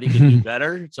 He thought he could do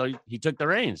better, so he took the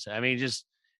reins. I mean, just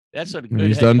that's what a good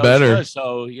He's head done coach better. does.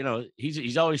 So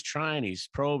he's always trying. He's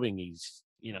probing. He's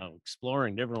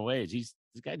exploring different ways. This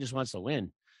guy just wants to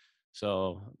win.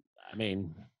 So I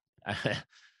mean, I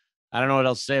don't know what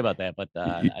else to say about that, but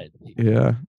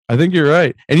yeah, I think you're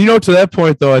right. And to that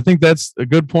point though, I think that's a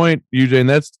good point, UJ, and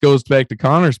that goes back to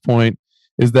Connor's point.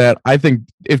 Is that I think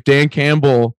if Dan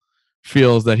Campbell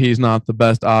feels that he's not the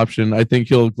best option, I think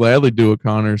he'll gladly do what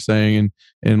Connor's saying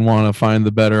and want to find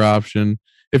the better option.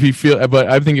 But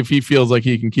I think if he feels like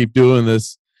he can keep doing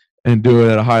this and do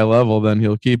it at a high level, then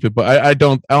he'll keep it. But I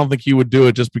don't think he would do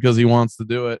it just because he wants to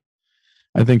do it.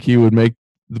 I think he would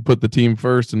put the team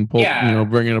first and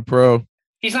bring in a pro.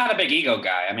 He's not a big ego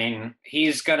guy. I mean,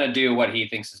 he's gonna do what he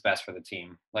thinks is best for the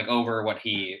team, like over what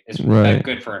he is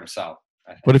good for himself.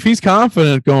 But if he's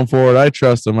confident going forward, I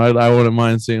trust him. I wouldn't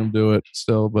mind seeing him do it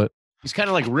still. But he's kind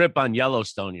of like Rip on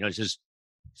Yellowstone. It's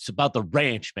about the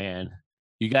ranch, man.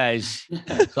 You guys,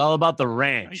 it's all about the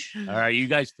ranch. All right, you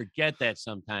guys forget that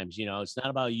sometimes. It's not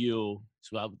about you.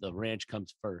 It's about the ranch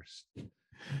comes first.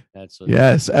 That's what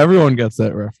yes, everyone gets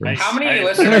that reference. How many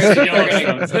listeners?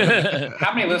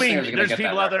 How many listeners? There's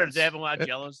people out there that haven't watched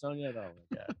Yellowstone yet. Oh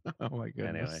my god. Oh my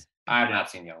goodness. Anyway, I have not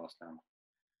seen Yellowstone.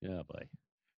 Yeah, boy.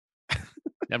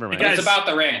 Never mind. It's about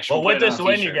the ranch. Well, with this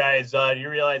win, you guys, you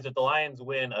realize if the Lions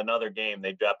win another game,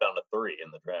 they drop down to 3 in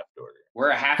the draft order. We're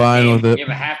a half fine game. with it. We have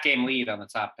a half game lead on the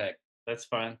top pick. That's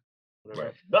fine.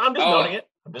 Right. No, I'm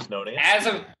just noting it. As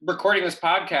of recording this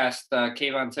podcast,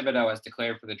 Kayvon Thibodeau has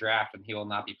declared for the draft, and he will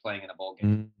not be playing in a bowl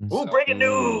game. Ooh, breaking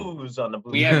news on the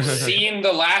Blue. We have seen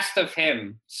the last of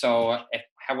him. So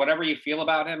whatever you feel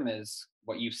about him is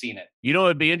what you've seen it.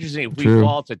 It'd be interesting if we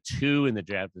fall to 2 in the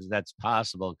draft, because that's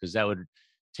possible, because that would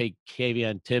take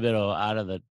Kayvon Thibodeau out of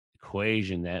the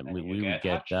equation. That we would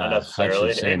get not necessarily.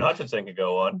 Hutchinson. Hutchinson could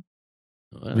go on.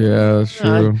 Yeah, that's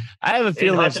true. I have a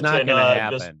feeling that's not going to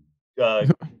happen.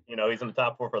 He's in the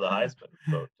top 4 for the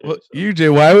Heisman. Well,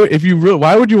 UJ,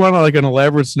 why would you want an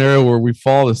elaborate scenario where we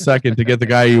fall to second to get the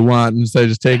guy you want instead of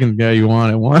just taking the guy you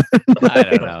want at 1? I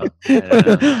don't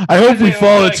know. I hope we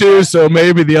fall to 2, so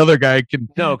maybe the other guy can.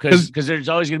 No, because there's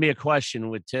always going to be a question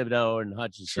with Thibodeau and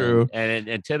Hutchinson. True. And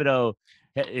Thibodeau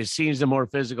seems the more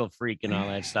physical freak and all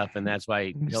that stuff, and that's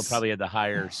why he'll probably have the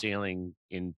higher ceiling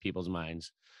in people's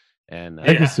minds. And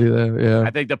I can see that. Yeah,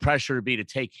 I think the pressure would be to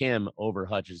take him over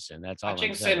Hutchinson. That's all.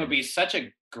 Hutchinson would be such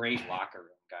a great locker room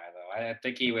guy, though. I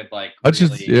think he would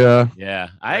Yeah,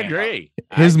 I agree.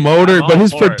 His motor, but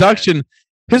his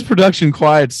production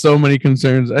quiets so many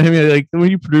concerns. I mean, when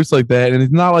you produce like that, and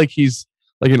it's not like he's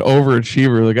like an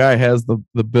overachiever. The guy has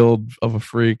the build of a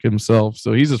freak himself,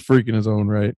 so he's a freak in his own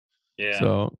right. Yeah.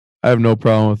 So I have no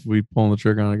problem with we pulling the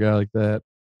trigger on a guy like that.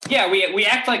 Yeah, we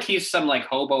act like he's some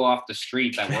hobo off the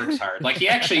street that works hard. Like he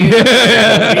actually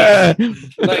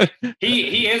is. Like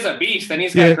he is a beast, and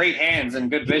he's got great hands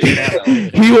and good vision.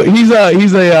 He's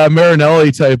a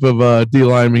Marinelli type of D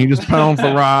lineman. He just pounds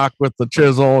the rock with the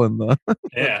chisel and the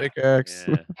pickaxe.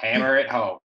 Yeah. Hammer it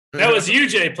home. That was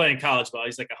UJ playing college ball.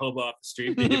 He's like a hobo off the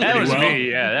street. That was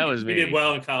me. Yeah, that was me. He did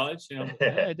well in college.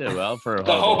 I did well for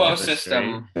the hobo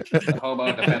system. The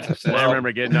hobo defensive system. I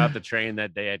remember getting off the train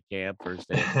that day at camp, first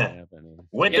day at camp.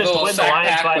 With this win, the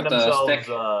Lions find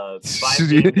themselves 5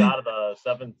 games out of the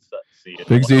 7th seed.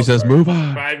 Big Z says, "Move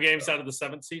on." 5 games out of the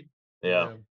 7th seed.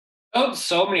 Yeah. Oh,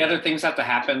 so many other things have to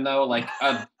happen, though. Like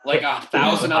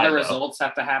 1,000 other results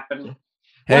have to happen.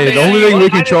 Hey, the only thing we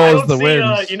control is the wins.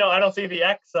 I don't see the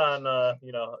X on,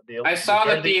 I saw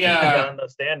that on the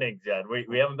standings yet.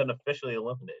 We haven't been officially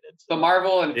eliminated. So. The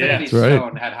Marvel Infinity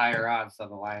Stone had higher odds than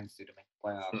the Lions do to make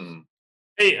the playoffs.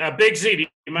 Hey, Big Z, do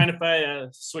you mind if I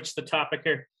switch the topic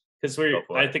here? Because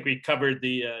I think we covered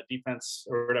the defense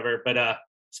or whatever, but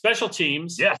special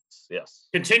teams, yes,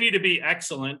 continue to be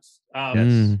excellent.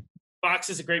 Fox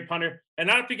is a great punter, and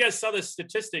I don't know if you guys saw this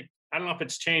statistic. I don't know if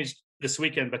it's changed this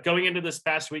weekend, but going into this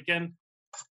past weekend,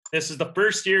 this is the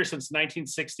first year since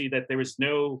 1960 that there was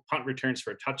no punt returns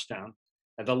for a touchdown.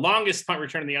 And the longest punt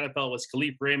return in the NFL was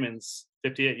Khalif Raymond's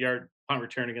 58-yard punt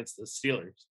return against the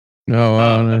Steelers. Oh,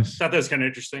 wow. Nice. I thought that was kind of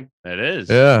interesting. It is.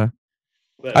 Yeah.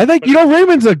 I think,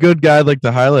 Raymond's a good guy. I'd like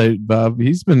to highlight, Bob. I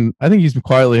think he's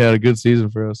quietly had a good season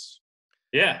for us.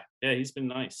 Yeah. Yeah. He's been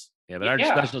nice. Yeah, but our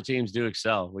special teams do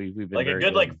excel. We've been like a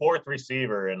good, good. 4th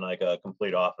receiver and a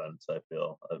complete offense. I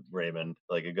feel Raymond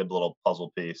like a good little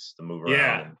puzzle piece to move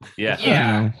around.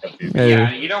 Yeah.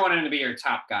 You don't want him to be your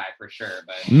top guy for sure,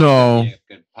 but no,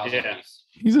 good puzzle piece.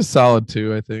 He's a solid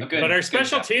 2, I think. But our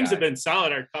special teams have been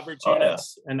solid. Our coverage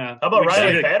units and how about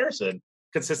Riley Patterson?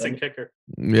 consistent kicker.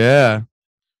 Yeah.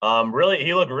 Really,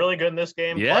 he looked really good in this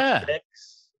game. Yeah. Clutch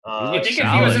picks. You think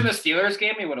if he was in the Steelers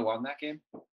game, he would have won that game?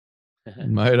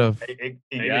 Might have. He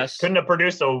Yes. couldn't have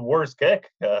produced a worse kick.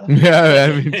 Yeah,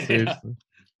 I mean, seriously.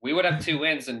 We would have 2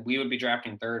 wins, and we would be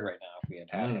drafting 3rd right now if we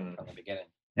had him from the beginning.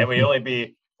 And we only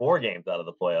be 4 games out of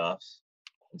the playoffs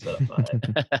instead of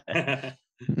 5.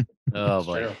 Oh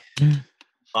boy.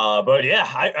 But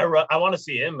yeah, I want to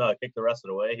see him kick the rest of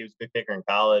the way. He was a good kicker in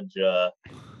college.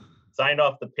 Signed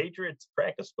off the Patriots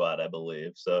practice squad, I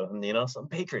believe. So, some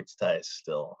Patriots ties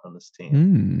still on this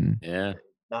team. Yeah.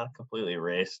 Not completely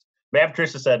erased. Matt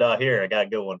Patricia said, here, I got a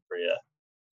good one for you.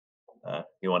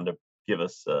 He wanted to give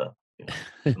us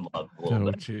some love a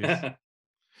little bit.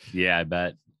 Yeah, I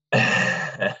bet.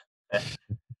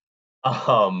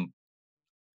 All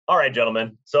right,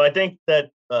 gentlemen. So I think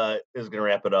that is going to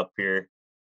wrap it up here.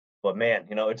 But man,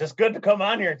 it's just good to come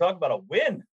on here and talk about a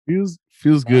win.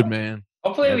 Feels good, man.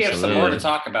 Hopefully we have some more to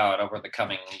talk about over the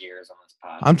coming years on this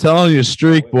pod. I'm telling you,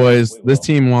 streak boys, this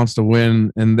team wants to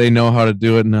win, and they know how to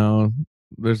do it now.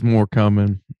 There's more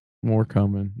coming. Mark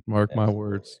my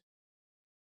words.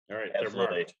 All right,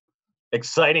 absolutely.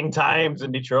 Exciting times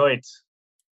in Detroit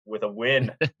with a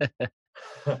win.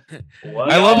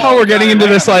 I love how we're getting into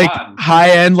this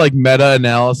high-end meta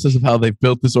analysis of how they've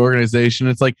built this organization.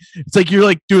 It's like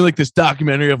you're doing this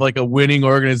documentary of a winning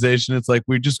organization. It's like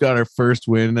we just got our first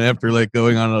win after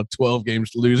going on a 12-game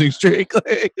losing streak.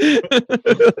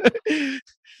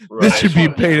 This should be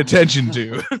paid attention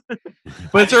to.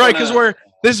 But it's all right because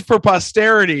this is for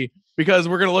posterity, because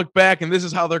we're gonna look back and this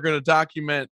is how they're gonna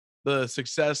document the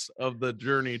success of the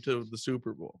journey to the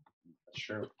Super Bowl.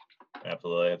 Sure.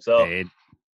 Absolutely. So, the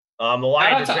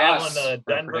Lions are traveling to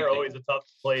Denver. Always a tough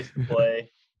place to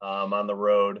play on the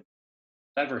road.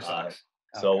 Denver sucks.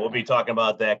 So we'll be talking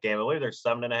about that game. I believe they're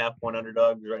 7.5-point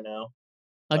underdogs right now.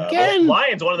 Again,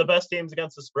 Lions, one of the best teams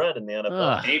against the spread in the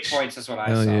NFL. 8 points is what I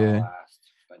saw last.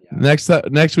 But yeah.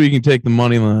 Next week you can take the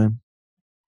money line.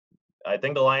 I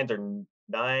think the Lions are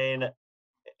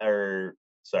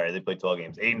they played 12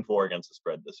 games, 8-4 against the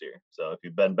spread this year. So if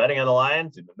you've been betting on the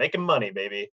Lions, you've been making money,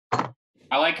 baby.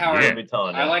 I like how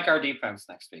I like our defense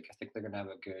next week. I think they're gonna have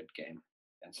a good game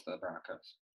against the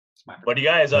Broncos. But you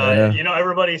guys,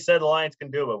 everybody said the Lions can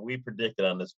do it, but we predicted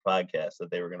on this podcast that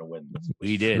they were gonna win this week.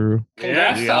 We did.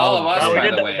 Congrats to all of us,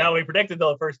 by the way. Now we predicted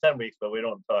the first 10 weeks, but we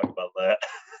don't talk about that.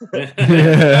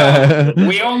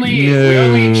 We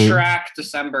only track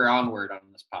December onward on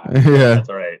this podcast. Yeah, that's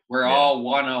all right. We're all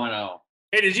 1-0-0.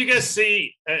 Hey, did you guys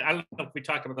see? I don't know if we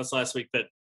talked about this last week, but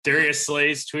Darius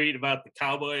Slay's tweet about the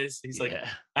Cowboys. He's like,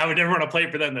 I would never want to play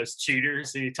for them, those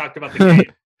cheaters. And he talked about the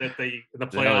game that they in the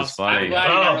playoffs. I'm glad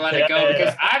you never let it go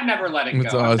because I've never let it go.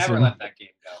 That's I've awesome. never let that game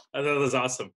go. I thought it was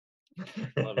awesome.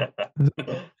 Love it.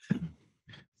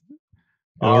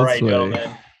 All right,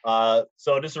 gentlemen.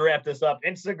 So just to wrap this up,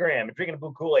 Instagram, Drinking a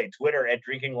Blue Kool-Aid, Twitter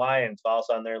 @Drinking Lions. Follow us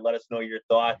on there. Let us know your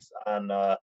thoughts on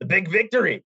the big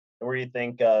victory and where you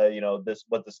think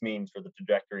what this means for the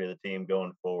trajectory of the team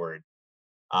going forward.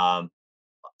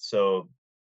 So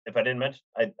if I didn't mention,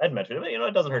 I'd mention it, but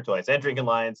it doesn't hurt twice. @Drinking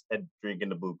Lions, @Drinking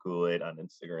the Blue Kool-Aid on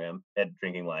Instagram,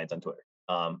 @Drinking Lions on Twitter.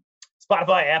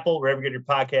 Spotify, Apple, wherever you get your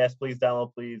podcast, please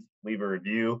download, please leave a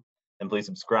review, and please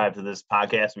subscribe to this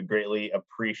podcast. We greatly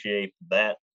appreciate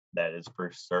that. That is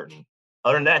for certain.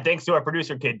 Other than that, thanks to our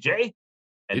producer, Kid J.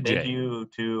 And thank you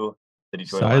to the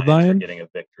Detroit Lions for getting a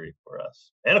victory for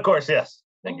us. And of course, yes,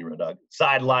 thank you, Red Dog.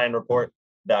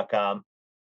 SidelineReport.com.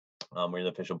 We're the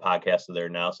official podcast of there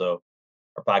now. So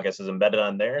our podcast is embedded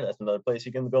on there. That's another place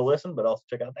you can go listen, but also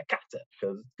check out that content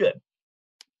because it's good.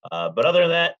 But other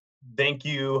than that, thank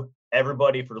you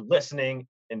everybody for listening.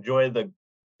 Enjoy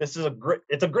it's a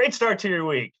great start to your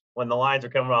week when the Lions are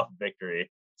coming off a victory.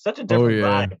 Such a different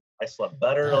vibe. I slept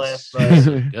better last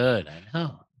night. Good, I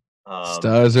know.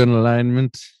 Stars in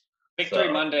alignment.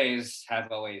 Victory Mondays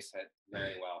have always hit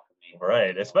very well for me.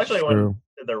 Right, especially when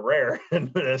they're rare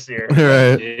this year.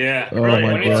 Right. Yeah. Oh right.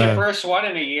 When it's your first one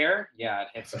in a year, it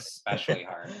hits especially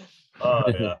hard.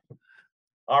 Oh, yeah.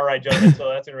 All right, gentlemen. So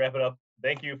that's going to wrap it up.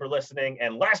 Thank you for listening.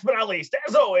 And last but not least,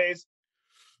 as always,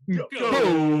 go.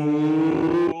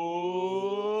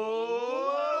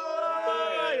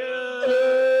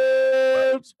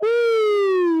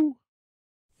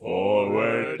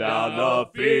 Forward down the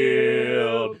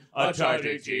field, a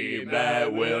charging team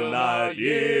that will not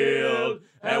yield.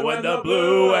 And when the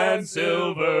blue and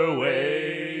silver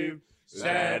wave,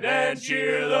 stand and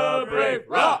cheer the brave.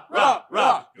 Rock, rock,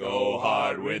 rock. Go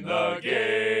hard, win the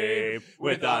game.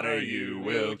 With honor you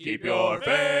will keep your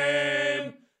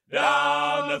fame.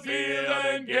 Down the field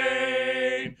and game.